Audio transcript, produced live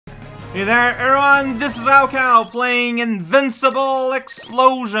Hey there, everyone! This is Cow playing Invincible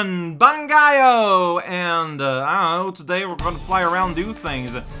Explosion BANGAI-O! And, I don't know, today we're gonna fly around and do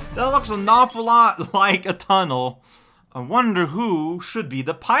things. That looks an awful lot like a tunnel. I wonder who should be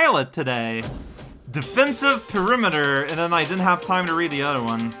the pilot today. Defensive perimeter, and then I didn't have time to read the other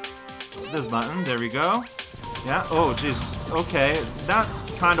one. This button, there we go. Yeah, oh jeez, okay, that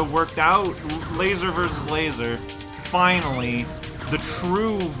kind of worked out. Laser versus laser. Finally. The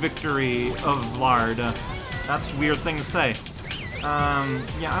true victory of Lard. That's a weird thing to say.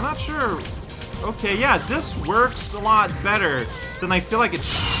 Yeah, I'm not sure. Okay, yeah, this works a lot better than I feel like it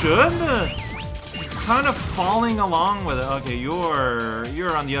should. It's kind of falling along with it. Okay,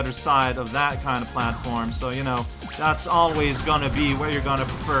 you're on the other side of that kind of platform, so you know that's always gonna be what you're gonna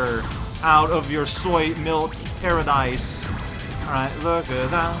prefer out of your soy milk paradise. Alright, look at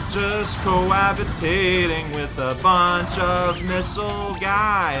that, just cohabitating with a bunch of missile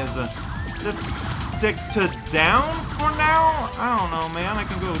guys. Let's stick to down for now? I don't know, man. I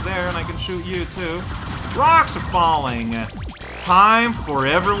can go there and I can shoot you too. Rocks are falling. Time for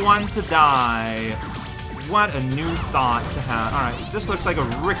everyone to die. What a new thought to have. Alright, this looks like a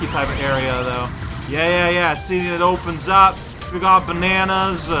Ricky type of area though. Yeah. See, it opens up. We got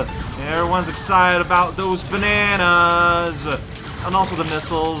bananas. Everyone's excited about those bananas. And also the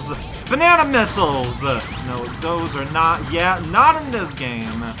missiles. Banana missiles! No, those are not yet. Not in this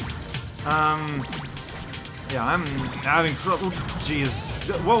game. Yeah, I'm having trouble. Jeez.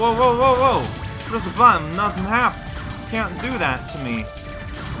 Whoa. Press the button. Nothing happened. Can't do that to me.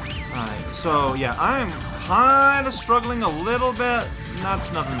 Alright, so yeah, I'm kind of struggling a little bit.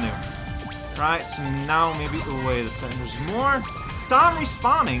 That's nothing new. Right, so now maybe. Oh, wait a second. There's more. Stop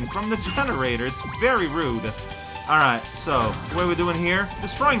respawning from the generator. It's very rude. Alright, so, what are we doing here?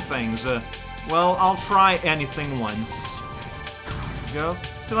 Destroying things. Well, I'll try anything once. There we go.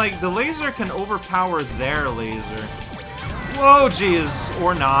 So, like, the laser can overpower their laser. Whoa, jeez.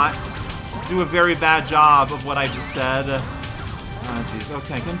 Or not. Do a very bad job of what I just said. Oh, jeez.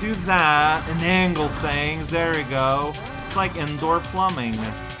 Okay, I can do that. And angle things. There we go. It's like indoor plumbing.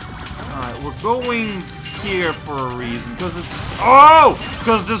 Alright, we're going here for a reason. Because it's... Oh!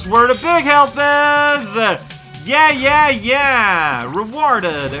 Because this is where the big health is! Yeah!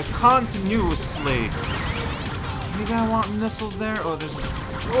 Rewarded continuously. Maybe I want missiles there? Oh, there's a...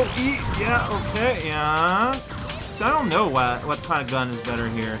 Oh, yeah, okay, yeah. So I don't know what kind of gun is better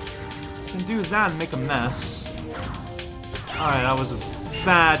here. I can do that and make a mess. Alright, that was a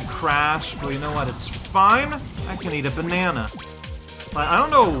bad crash, but you know what? It's fine. I can eat a banana. But I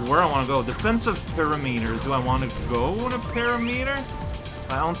don't know where I want to go. Defensive perimeters. Do I want to go in a perimeter?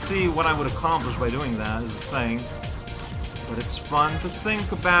 I don't see what I would accomplish by doing that, is the thing. But it's fun to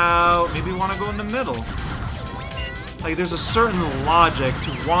think about. Maybe you want to go in the middle. Like, there's a certain logic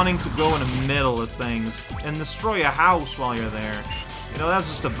to wanting to go in the middle of things and destroy a house while you're there. You know, that's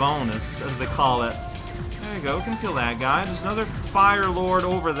just a bonus, as they call it. There you go, we can kill that guy. There's another Fire Lord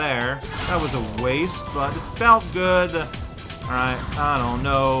over there. That was a waste, but it felt good. Alright, I don't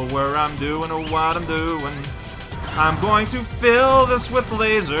know where I'm doing or what I'm doing. I'm going to fill this with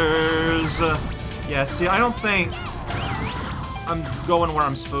lasers. Yeah, see, I don't think I'm going where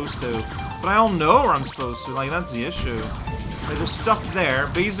I'm supposed to. But I don't know where I'm supposed to. Like, that's the issue. Like, there's stuff there.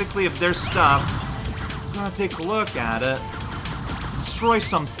 Basically, if there's stuff, I'm gonna take a look at it. Destroy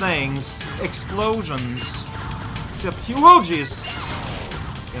some things. Explosions. Whoa, jeez.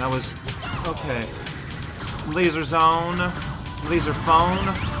 Yeah, that was... Okay. Laser zone. Laser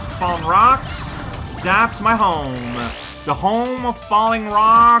phone. Fallen rocks. That's my home. The home of falling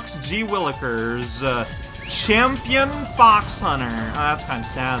rocks, G. Willikers. Champion fox hunter. Oh, that's kind of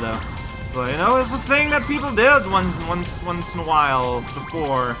sad, though. But, you know, it's a thing that people did once in a while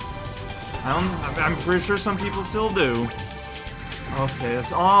before. I'm pretty sure some people still do. Okay,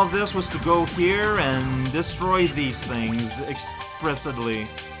 so all this was to go here and destroy these things explicitly.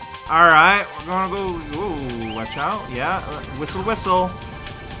 Alright, we're gonna go... Ooh, watch out. Yeah, whistle.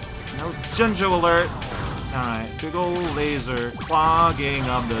 No Jinjo alert. Alright, big old laser clogging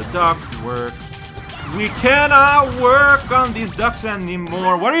of the ductwork. We cannot work on these ducks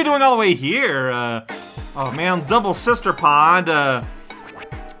anymore. What are you doing all the way here? Oh man, double sister pod.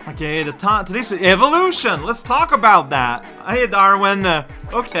 Okay, today's evolution. Let's talk about that. Hey Darwin.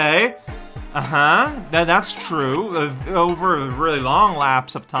 Okay. That's true. Over a really long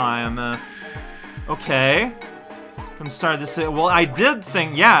lapse of time. Okay. I'm starting to say, well, I did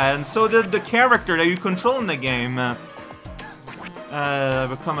think, yeah, and so did the character that you control in the game. Become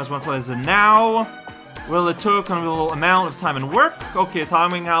as one plays now. Well, it took a little amount of time and work. Okay,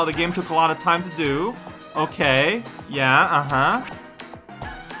 timing how the game took a lot of time to do. Okay, yeah,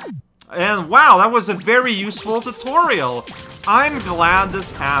 And wow, that was a very useful tutorial. I'm glad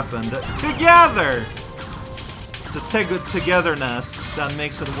this happened. Together! It's a togetherness that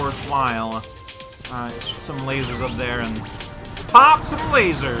makes it worthwhile. Alright, some lasers up there and pop some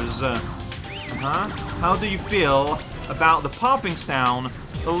lasers. How do you feel about the popping sound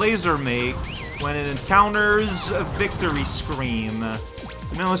the laser make when it encounters a victory scream?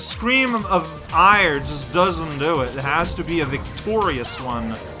 You know, a scream of ire just doesn't do it. It has to be a victorious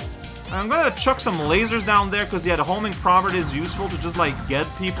one. I'm gonna chuck some lasers down there because, yeah, the homing property is useful to just, like, get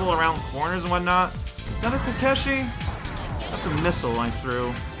people around corners and whatnot. Is that a Takeshi? That's a missile I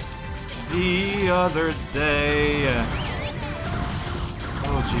threw the other day.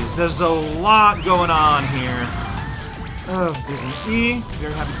 Oh, jeez. There's a lot going on here. Oh, there's an E.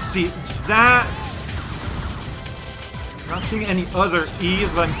 Very happy to see that. Not seeing any other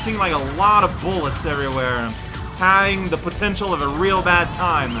E's, but I'm seeing, like, a lot of bullets everywhere. Having the potential of a real bad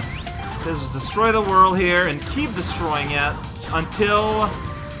time. This is destroy the world here and keep destroying it until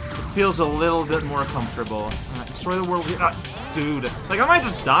it feels a little bit more comfortable. Alright, destroy the world here. Dude, like, I might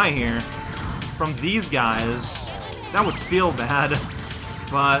just die here from these guys. That would feel bad.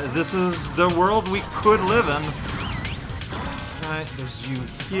 But this is the world we could live in. Alright, there's you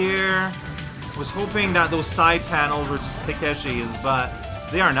here. I was hoping that those side panels were just Takeshis, but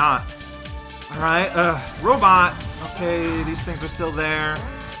they are not. Alright, robot. Okay, these things are still there.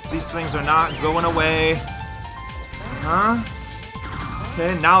 These things are not going away. Huh?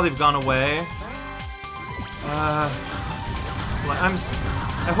 Okay, now they've gone away. I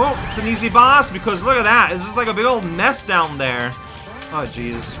hope it's an easy boss because look at that. It's just like a big old mess down there. Oh,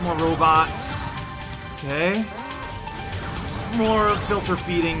 jeez. More robots. Okay. More filter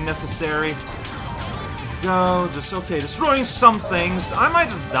feeding necessary. Go. Just, okay, destroying some things. I might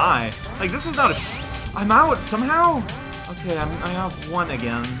just die. Like, this is not a I'm out somehow? Okay, I have one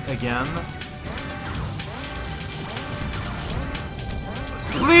again.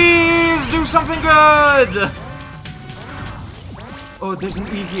 Please do something good! Oh, there's an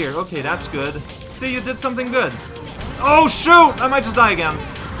E here. Okay, that's good. See, you did something good. Oh, shoot! I might just die again.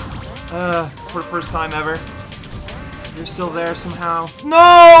 For the first time ever. You're still there somehow.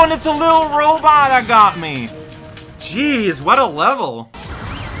 No! And it's a little robot that got me! Jeez, what a level.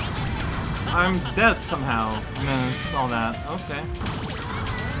 I'm dead somehow. Amidst all that. Okay.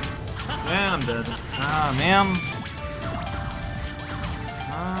 Man, I'm dead. Ah, man.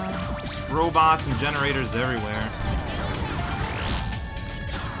 Just robots and generators everywhere.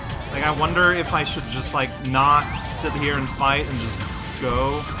 Like, I wonder if I should just, like, not sit here and fight and just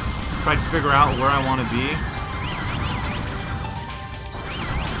go. Try to figure out where I want to be.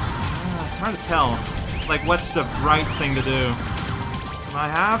 It's hard to tell. Like, what's the right thing to do? I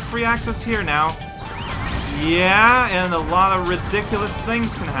have free access here now. Yeah, and a lot of ridiculous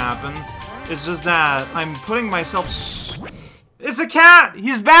things can happen. It's just that I'm putting myself... It's a cat!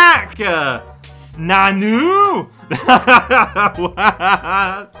 He's back! Nanu?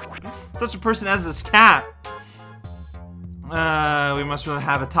 What? Such a person as this cat. We must really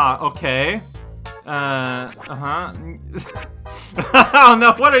have a talk. Okay. Oh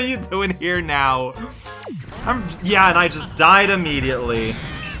no, what are you doing here now? Yeah, and I just died immediately.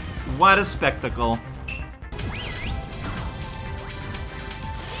 What a spectacle.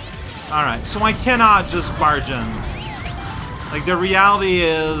 Alright, so I cannot just barge in. Like, the reality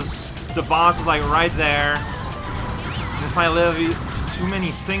is, the boss is, like, right there. And if I leave too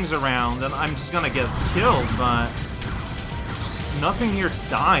many things around, then I'm just gonna get killed, but... just nothing here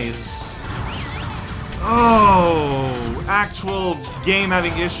dies. Oh, actual game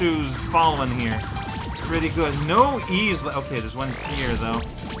having issues following here. Pretty good. No E's. Okay, there's one here, though.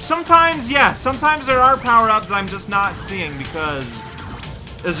 Sometimes, yeah, sometimes there are power-ups I'm just not seeing because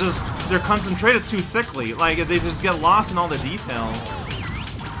it's just, they're concentrated too thickly. Like, they just get lost in all the detail.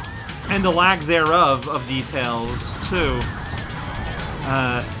 And the lack thereof of details, too.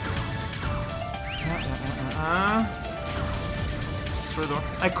 I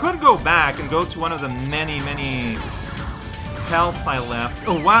could go back and go to one of the many, many health I left.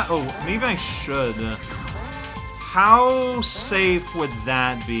 Oh, wow. Oh, maybe I should. How safe would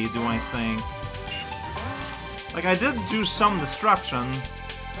that be, do I think? Like, I did do some destruction.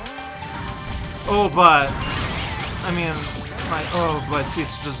 Oh, but... I mean... Like, oh, but see,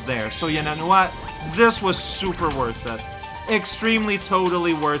 it's just there. So, you know what? This was super worth it. Extremely,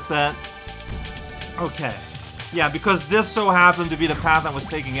 totally worth it. Okay. Yeah, because this so happened to be the path I was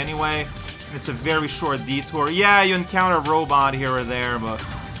taking anyway. It's a very short detour. Yeah, you encounter a robot here or there, but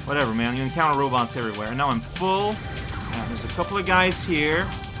whatever, man. You encounter robots everywhere. And now I'm full. Yeah, there's a couple of guys here.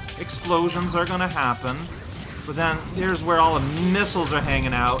 Explosions are gonna happen. But then here's where all the missiles are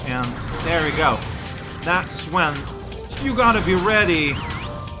hanging out, and there we go. That's when you gotta be ready,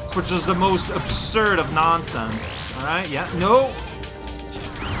 which is the most absurd of nonsense. Alright, yeah, no.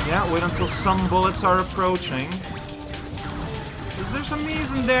 Yeah, wait until some bullets are approaching. Is there some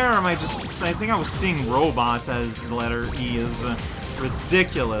E's in there, or am I think I was seeing robots as the letter E is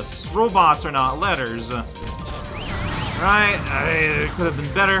ridiculous. Robots are not letters. Right, it could have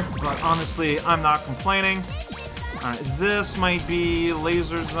been better, but honestly, I'm not complaining. Alright, this might be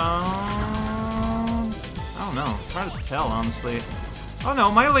laser zone. I don't know, it's hard to tell, honestly. Oh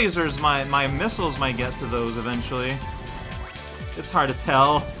no, my lasers, my missiles might get to those eventually. It's hard to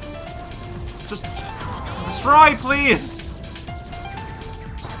tell. Just destroy, please!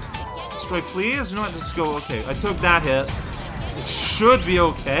 Destroy, please? You know what, just go, okay, I took that hit. It should be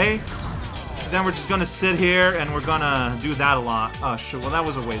okay. Then we're just gonna sit here and we're gonna do that a lot. Oh shit, well that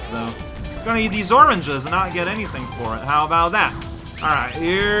was a waste though. Gonna eat these oranges and not get anything for it. How about that? Alright,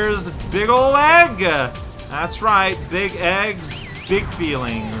 here's the big ol' egg! That's right, big eggs, big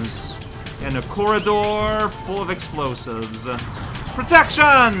feelings. In a corridor full of explosives.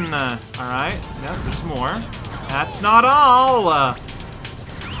 Protection! Alright, yeah, there's more. That's not all!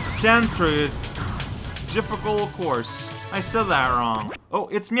 Centrifugal course. I said that wrong. Oh,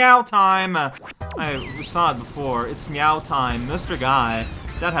 it's meow time! We saw it before. It's meow time. Mr. Guy.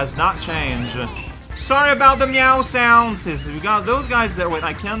 That has not changed. Sorry about the meow sounds. We got those guys there. Wait,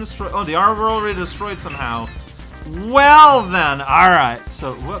 I can destroy. Oh, they are already destroyed somehow. Well then. Alright.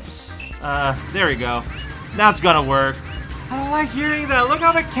 So, whoops. There we go. That's gonna work. I don't like hearing that. Look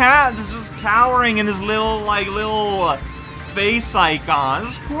how the cat is just cowering in his little, face icon.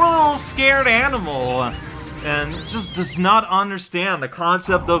 This poor little scared animal. And just does not understand the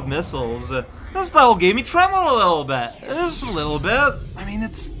concept of missiles. This level gave me tremble a little bit. Just a little bit. I mean,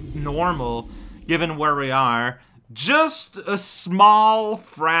 it's normal, given where we are. Just a small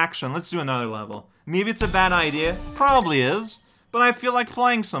fraction. Let's do another level. Maybe it's a bad idea. Probably is. But I feel like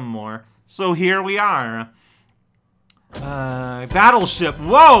playing some more. So here we are. Battleship.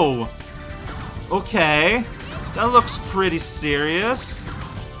 Whoa! Okay. That looks pretty serious.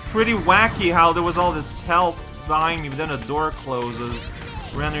 Pretty wacky how there was all this health behind me, but then a door closes,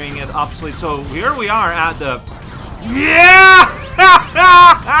 rendering it obsolete. So here we are at the... Yeah!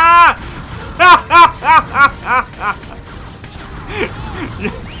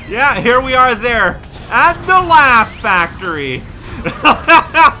 Yeah, here we are there, at the Laugh Factory.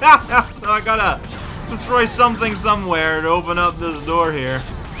 So I gotta destroy something somewhere to open up this door here.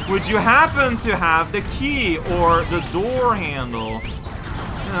 Would you happen to have the key or the door handle?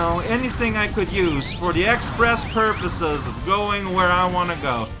 You know, anything I could use for the express purposes of going where I want to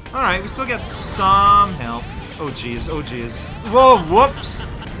go. Alright, we still get some help. Oh jeez, oh jeez. Whoa, whoops!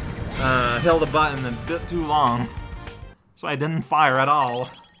 Held a button a bit too long. So I didn't fire at all.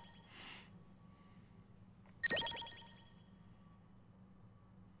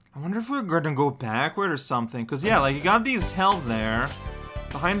 I wonder if we're gonna go backward or something. Cause yeah, like you got these held there.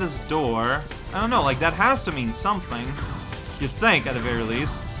 Behind this door. I don't know, like that has to mean something. You'd think, at the very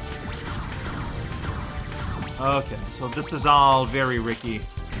least. Okay, so this is all very Ricky.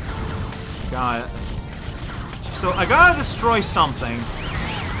 Got it. So I gotta destroy something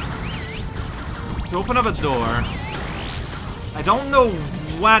to open up a door. I don't know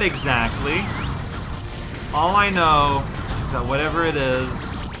what exactly. All I know is that whatever it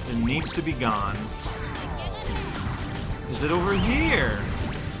is, it needs to be gone. Is it over here?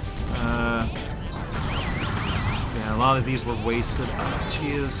 Yeah, a lot of these were wasted. Oh,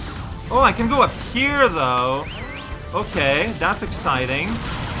 jeez. Oh, I can go up here, though. Okay, that's exciting.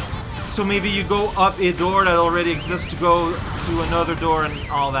 So maybe you go up a door that already exists to go to another door and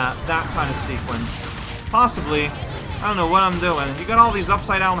all that. That kind of sequence. Possibly. I don't know what I'm doing. You got all these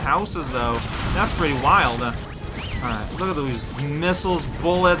upside-down houses, though. That's pretty wild. Alright, look at those missiles,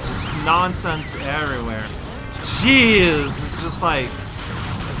 bullets, just nonsense everywhere. Jeez, it's just like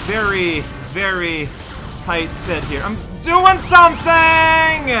a very, very tight fit here. I'm doing something!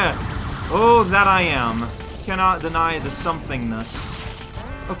 Oh, that I am. Cannot deny the somethingness.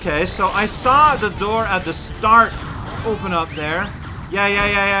 Okay, so I saw the door at the start open up there.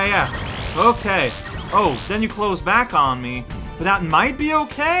 Yeah. Okay. Oh, then you close back on me. But that might be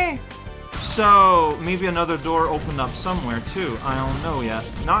okay? So, maybe another door opened up somewhere, too. I don't know yet.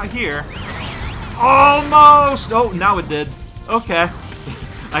 Not here. Almost! Oh, now it did. Okay.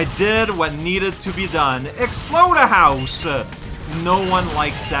 I did what needed to be done. Explode a house! No one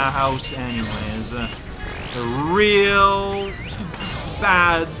likes that house anyways. A real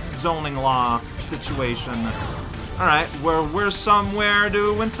bad zoning law situation. Alright, we're somewhere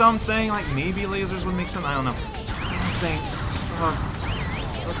doing something. Like, maybe lasers would make sense? I don't know. things.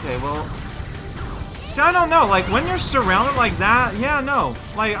 Okay, well... See, I don't know. Like, when you're surrounded like that, yeah, no.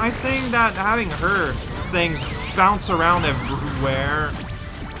 Like, I think that having her things bounce around everywhere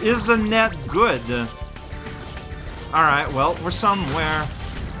is a net good. Alright, well, we're somewhere.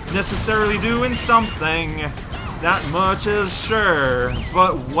 Necessarily doing something. That much is sure.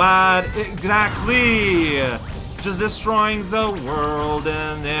 But what exactly? Just destroying the world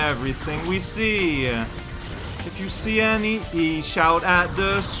and everything we see. If you see any, shout at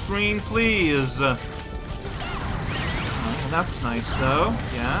the screen, please. That's nice, though.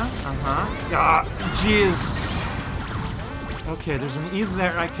 Yeah, Ah, jeez. Okay, there's an E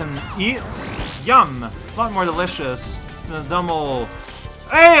there I can eat. Yum! A lot more delicious than a dumb old...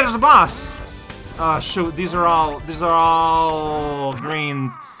 Hey, there's a boss! Oh, shoot, these are all green.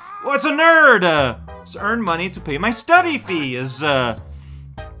 What's a nerd? To earn money to pay my study fees. That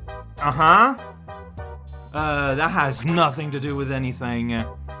has nothing to do with anything.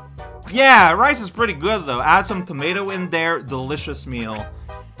 Yeah, rice is pretty good, though. Add some tomato in there. Delicious meal.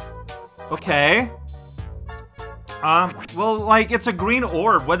 Okay. Well, like, it's a green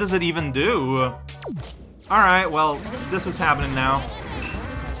orb. What does it even do? Alright, well, this is happening now.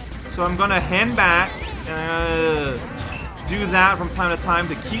 So I'm gonna hand back and do that from time to time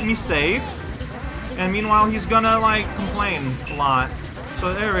to keep me safe. And meanwhile, he's gonna, like, complain a lot.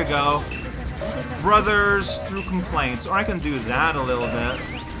 So there we go. Brothers through complaints. Or I can do that a little bit,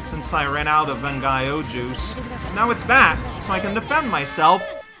 since I ran out of BANGAI-O juice. Now it's back, so I can defend myself,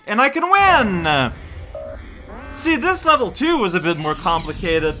 and I can win! See, this level 2 was a bit more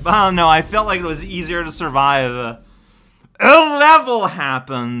complicated, but I don't know, I felt like it was easier to survive. A level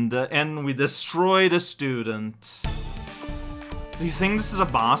happened, and we destroyed a student. Do you think this is a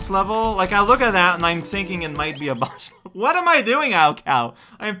boss level? Like, I look at that and I'm thinking it might be a boss level. What am I doing, Cow?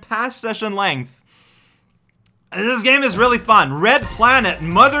 I'm past session length. This game is really fun. Red Planet,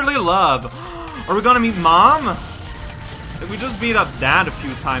 Motherly Love. Are we gonna meet Mom? We just beat up Dad a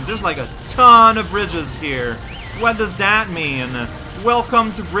few times. There's like a ton of bridges here. What does that mean?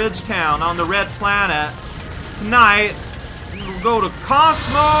 Welcome to Bridgetown on the Red Planet. Tonight, we'll go to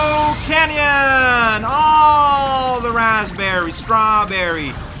Cosmo Canyon! All the raspberry,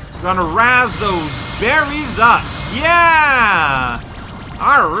 strawberry. We're gonna razz those berries up. Yeah!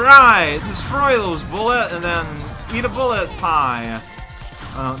 Alright, destroy those bullets and then eat a bullet pie.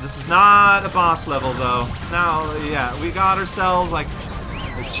 This is not a boss level though. Now, yeah, we got ourselves like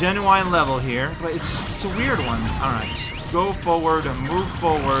a genuine level here, but it's a weird one. Alright, just go forward, move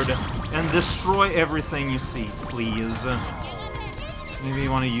forward, and destroy everything you see, please. Maybe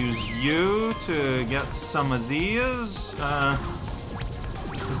you want to use you to get some of these.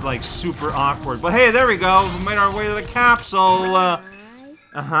 This is like super awkward, but hey, there we go. We made our way to the capsule.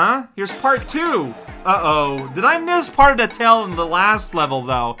 Here's part 2. Uh-oh. Did I miss part of the tail in the last level,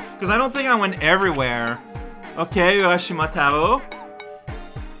 though? Because I don't think I went everywhere. Okay, Yoshimataro.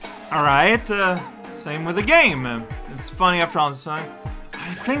 Alright, same with the game. It's funny after all this time.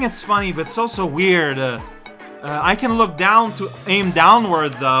 I think it's funny, but it's also weird. I can look down to aim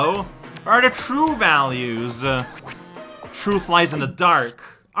downward, though. Are the true values? Truth lies in the dark.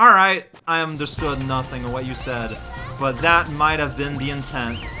 Alright, I understood nothing of what you said. But that might have been the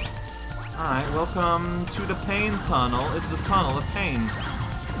intent. Alright, welcome to the pain tunnel. It's the tunnel of pain.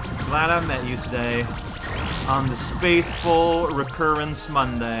 Glad I met you today. On this faithful recurrence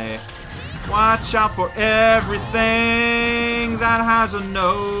Monday. Watch out for everything that has a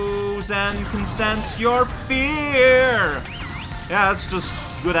nose and can sense your fear. Yeah, that's just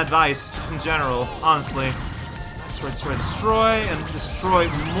good advice in general, honestly. Destroy, destroy, destroy, and destroy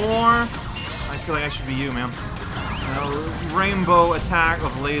more. I feel like I should be you, man. Rainbow attack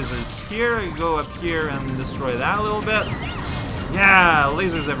of lasers. Here, you go up here and destroy that a little bit. Yeah,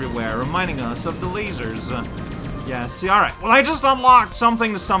 lasers everywhere, reminding us of the lasers. Yeah, see, alright. Well, I just unlocked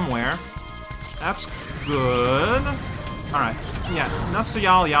something to somewhere. That's good. Alright, yeah, nuts to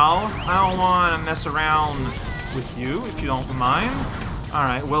y'all. I don't want to mess around with you, if you don't mind.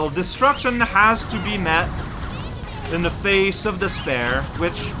 Alright, well, destruction has to be met in the face of despair,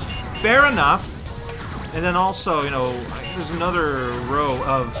 which, fair enough. And then also, you know, there's another row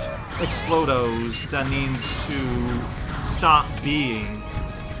of explodos that needs to stop being.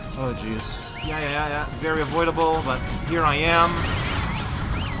 Oh, jeez. Yeah. Very avoidable, but here I am.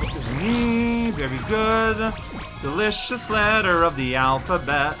 There's an E. Very good. Delicious letter of the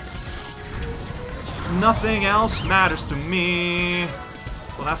alphabet. Nothing else matters to me.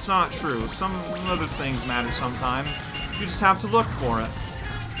 Well, that's not true. Some other things matter sometime. You just have to look for it.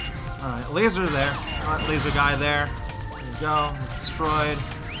 Alright, laser there. Alright, laser guy there. There you go. Destroyed.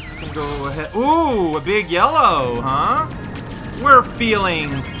 can go ahead. Ooh, a big yellow, huh? We're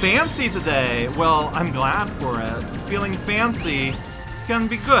feeling fancy today. Well, I'm glad for it. Feeling fancy can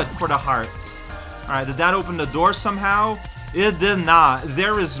be good for the heart. Alright, did that open the door somehow? It did not.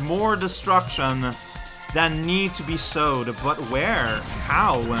 There is more destruction that need to be sowed. But where?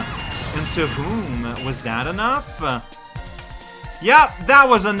 How? And to whom? Was that enough? Yep, that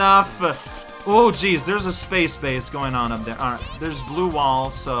was enough. Oh, geez, there's a space base going on up there. Alright, there's blue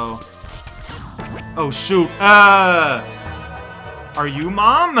wall, so... Oh, shoot. Are you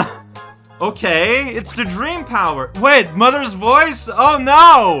Mom? Okay, it's the dream power. Wait, Mother's voice? Oh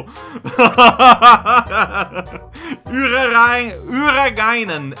no!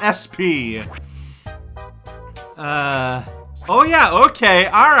 Uragainen SP. Oh yeah, okay,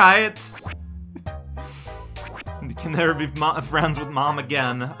 alright. You can never be friends with Mom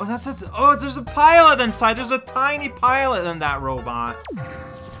again. Oh, that's it. Oh, there's a pilot inside. There's a tiny pilot in that robot.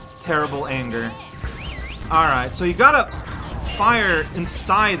 Terrible anger. Alright, so you gotta fire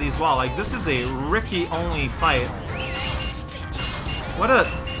inside these walls. Like, this is a Ricky-only fight. What a...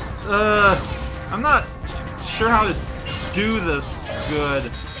 I'm not sure how to do this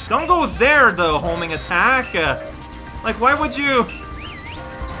good. Don't go there, though, homing attack. Like, why would you...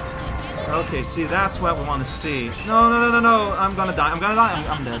 Okay, see, that's what we want to see. No, no, no, no, no. I'm gonna die. I'm gonna die.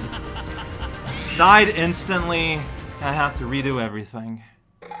 I'm dead. Died instantly. I have to redo everything.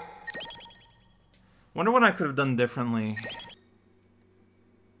 Wonder what I could have done differently.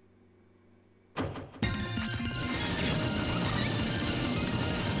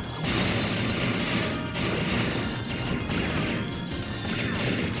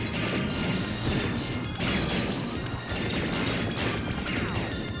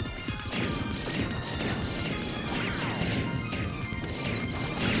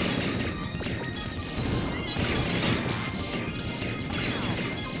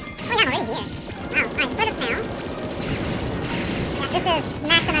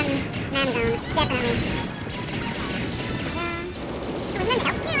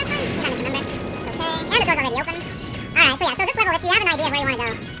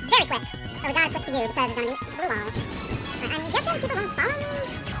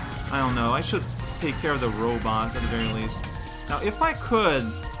 Take care of the robots at the very least. Now, if I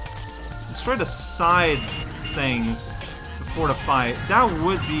could destroy the side things before the fight, that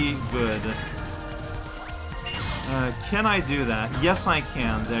would be good. Can I do that? Yes, I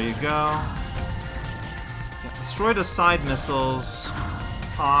can. There you go. Yeah, destroy the side missiles,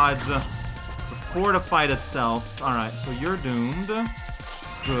 pods, before the fight itself. Alright, so you're doomed.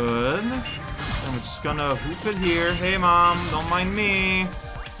 Good. And we're just gonna hoop it here. Hey, Mom, don't mind me.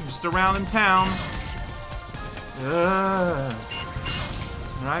 I'm just around in town.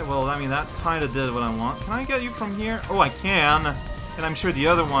 Alright, well, I mean, that kind of did what I want. Can I get you from here? Oh, I can. And I'm sure the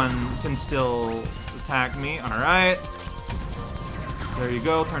other one can still attack me. Alright. There you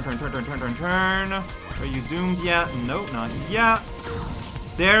go. Turn, turn, turn, turn, turn, turn, turn. Are you doomed yet? Nope, not yet.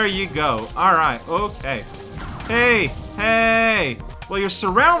 There you go. Alright, okay. Hey! Hey! Well, you're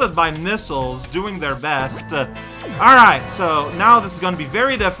surrounded by missiles doing their best. Alright, so now this is going to be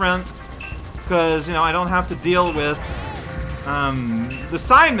very different. Because, you know, I don't have to deal with the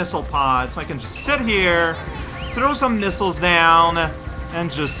side missile pod. So I can just sit here, throw some missiles down, and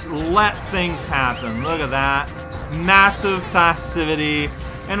just let things happen. Look at that. Massive passivity.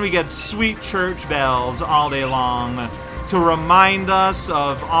 And we get sweet church bells all day long to remind us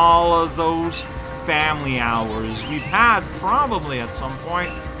of all of those family hours we've had probably at some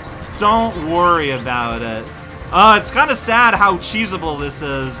point. Don't worry about it. It's kind of sad how cheesable this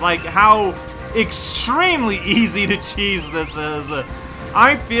is. Like, how extremely easy to cheese this is.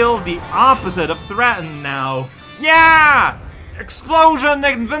 I feel the opposite of threatened now. Yeah! Explosion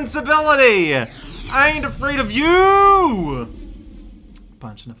invincibility! I ain't afraid of you!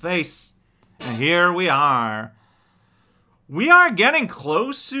 Punch in the face. And here we are. We are getting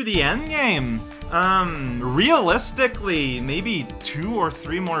close to the end game. Realistically, maybe 2 or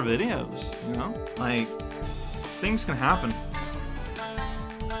 3 more videos, you know? Like, things can happen.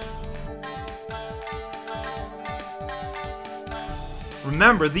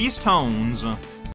 Remember, these tones